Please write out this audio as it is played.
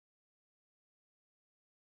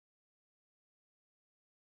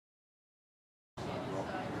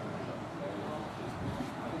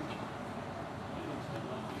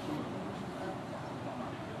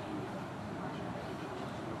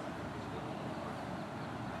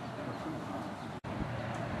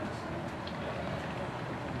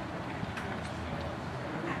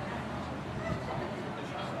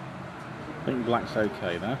I think black's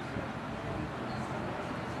okay there.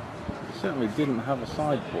 He certainly didn't have a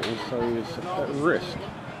side ball, so it's a bit of risk.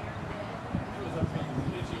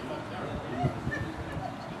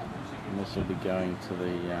 And this will be going to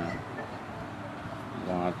the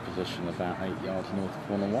wide position about 8 yards north of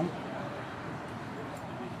corner 1.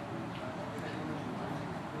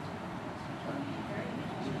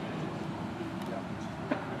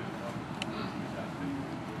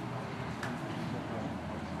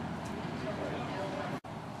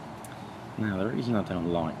 Now, the reason I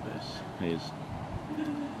don't like this is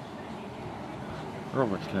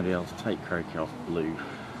Robert's going to be able to take croquet off blue,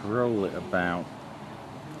 roll it about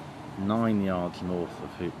 9 yards north of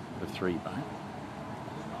the 3 back,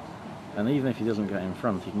 and even if he doesn't get in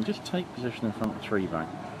front, he can just take position in front of 3 back.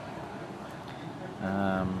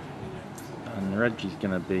 And Reggie's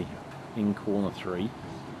going to be in corner 3,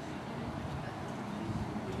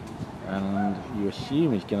 and you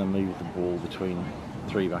assume he's going to move the ball between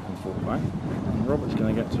 3 back and 4 back, and Robert's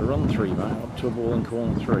going to get to run 3 back up to a ball in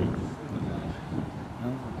corner 3.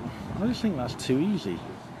 I just think that's too easy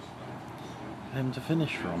for him to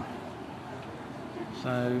finish from.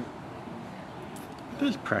 So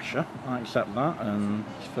there's pressure, I accept that, and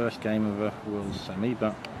it's first game of a World Semi,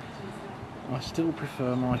 but I still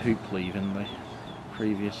prefer my hoop leave in the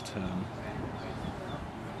previous turn.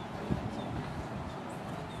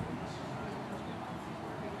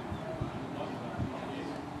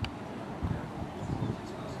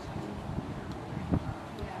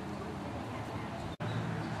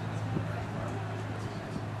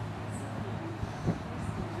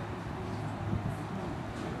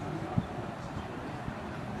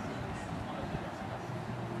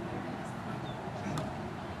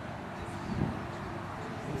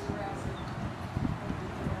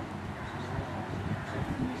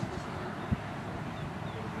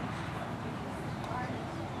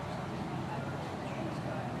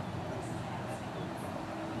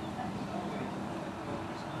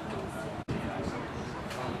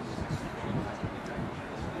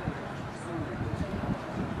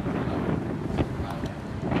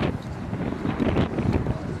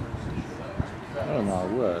 Oh my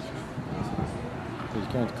word, he's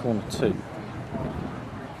going to corner 2.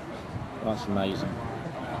 That's amazing.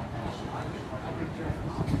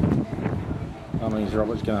 That means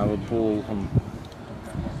Robert's going to have a ball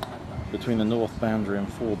between the north boundary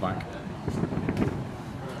and 4 back,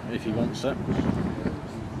 if he wants it.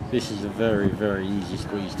 This is a very, very easy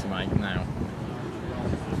squeeze to make now.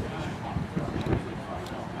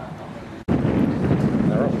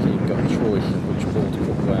 Now obviously you've got a choice of which ball to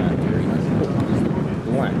put where. You can put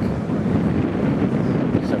black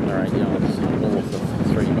 7 or 8 yards north of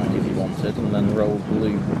 3 back if you wanted, and then roll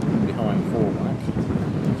blue behind 4 back.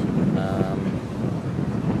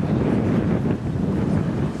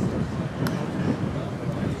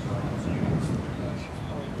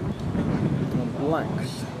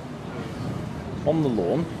 Black's on the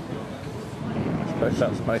lawn. I suppose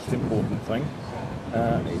that's the most important thing.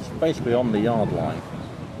 It's basically on the yard line.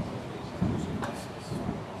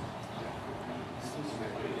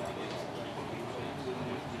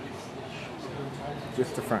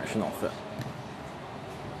 Just a fraction off it.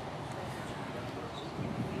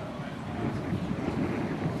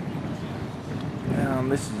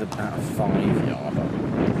 And this is about a 5-yarder.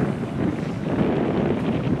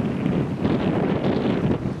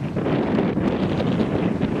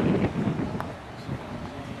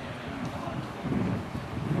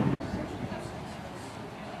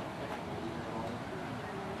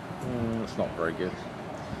 That's not very good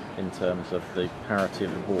in terms of the parity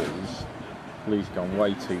of the balls. Blue's gone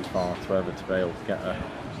way too far to ever to be able to get a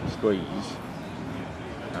squeeze.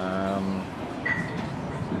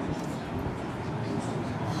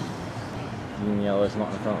 And yellow's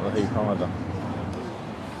not in front of the hoop either.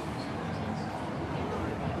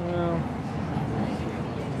 Well,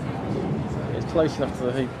 it's close enough to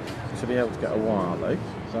the hoop to be able to get a wire though,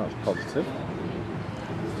 so that's positive.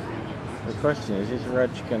 The question is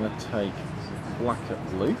Reg going to take black at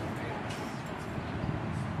blue?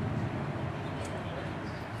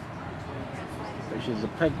 Which is a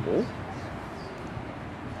peg ball.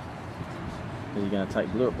 Is he going to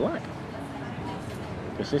take blue at black?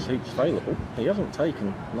 Because this hoop's available. He hasn't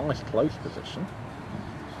taken nice close position.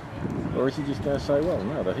 Or is he just going to say, well,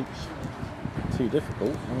 no, the hoop's too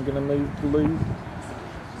difficult, I'm going to move blue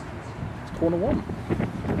to corner 1.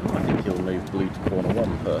 I think he'll move blue to corner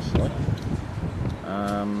 1 personally.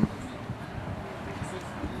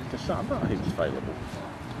 Because that hoop's available.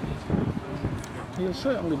 He'll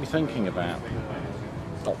certainly be thinking about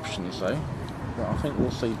options though, but I think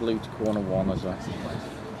we'll see blue to corner 1 as a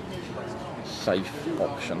safe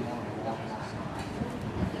option.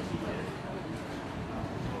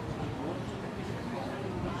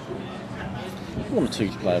 corner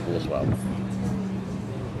 2's playable as well.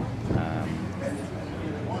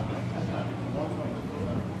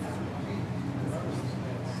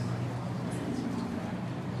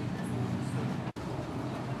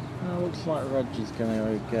 Looks like Reg is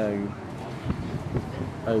going to go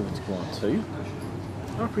over to corner 2.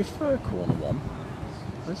 I prefer corner 1.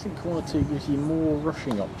 I just think corner 2 gives you more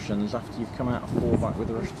rushing options after you've come out of 4 back with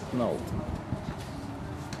the rush to penult.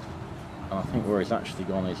 And I think where he's actually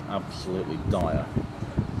gone is absolutely dire.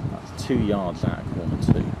 That's 2 yards out of corner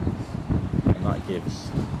 2. And that gives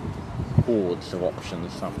hordes of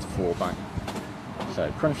options after 4 back.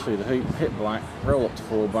 So crunch through the hoop, hit black, roll up to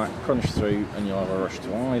 4 back, crunch through, and you'll have a rush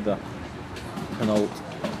to either penult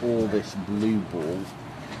or this blue ball.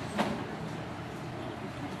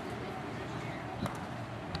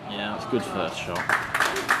 Yeah, that's good first shot.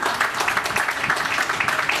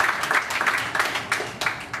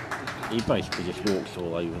 He basically just walks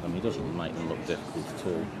all over them. He doesn't make them look difficult at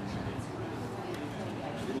all.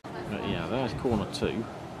 But yeah, there's corner 2,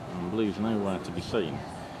 and blue's nowhere to be seen.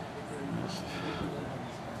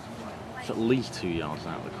 It's at least 2 yards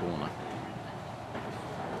out of the corner.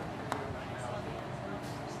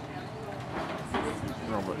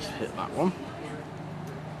 Roberts hit that one.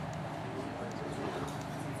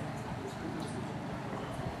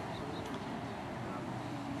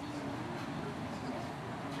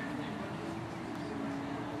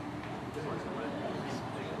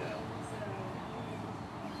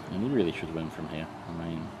 And he really should win from here. I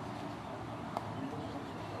mean,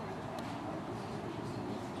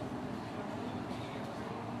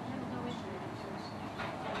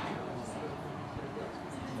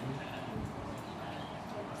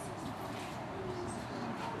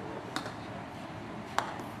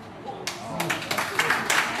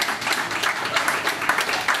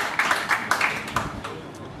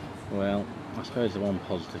 well, I suppose the one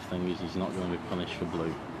positive thing is he's not going to be punished for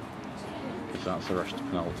blue, because that's a rush to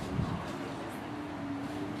penult.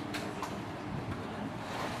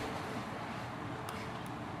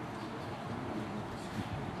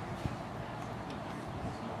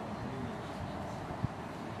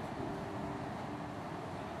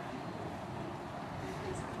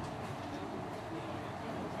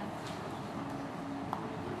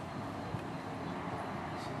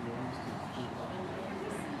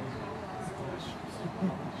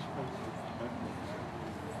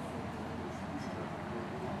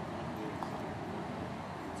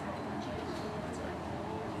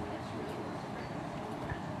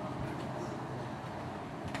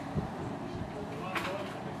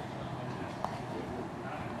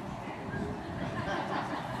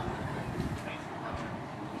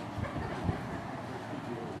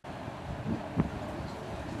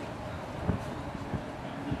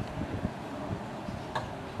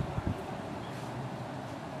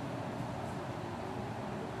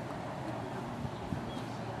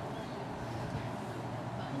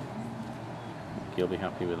 He'll be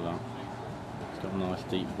happy with that. It's got a nice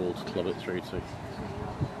deep ball to club it through to.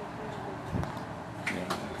 Yeah.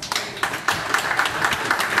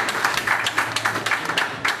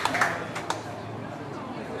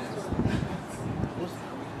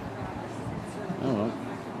 Oh well.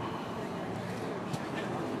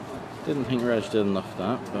 Didn't think Reg did enough of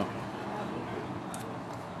that, but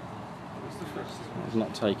it's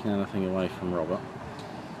not taking anything away from Robert,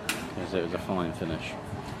 because it was a fine finish.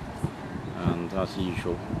 And as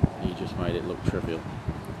usual, he just made it look trivial.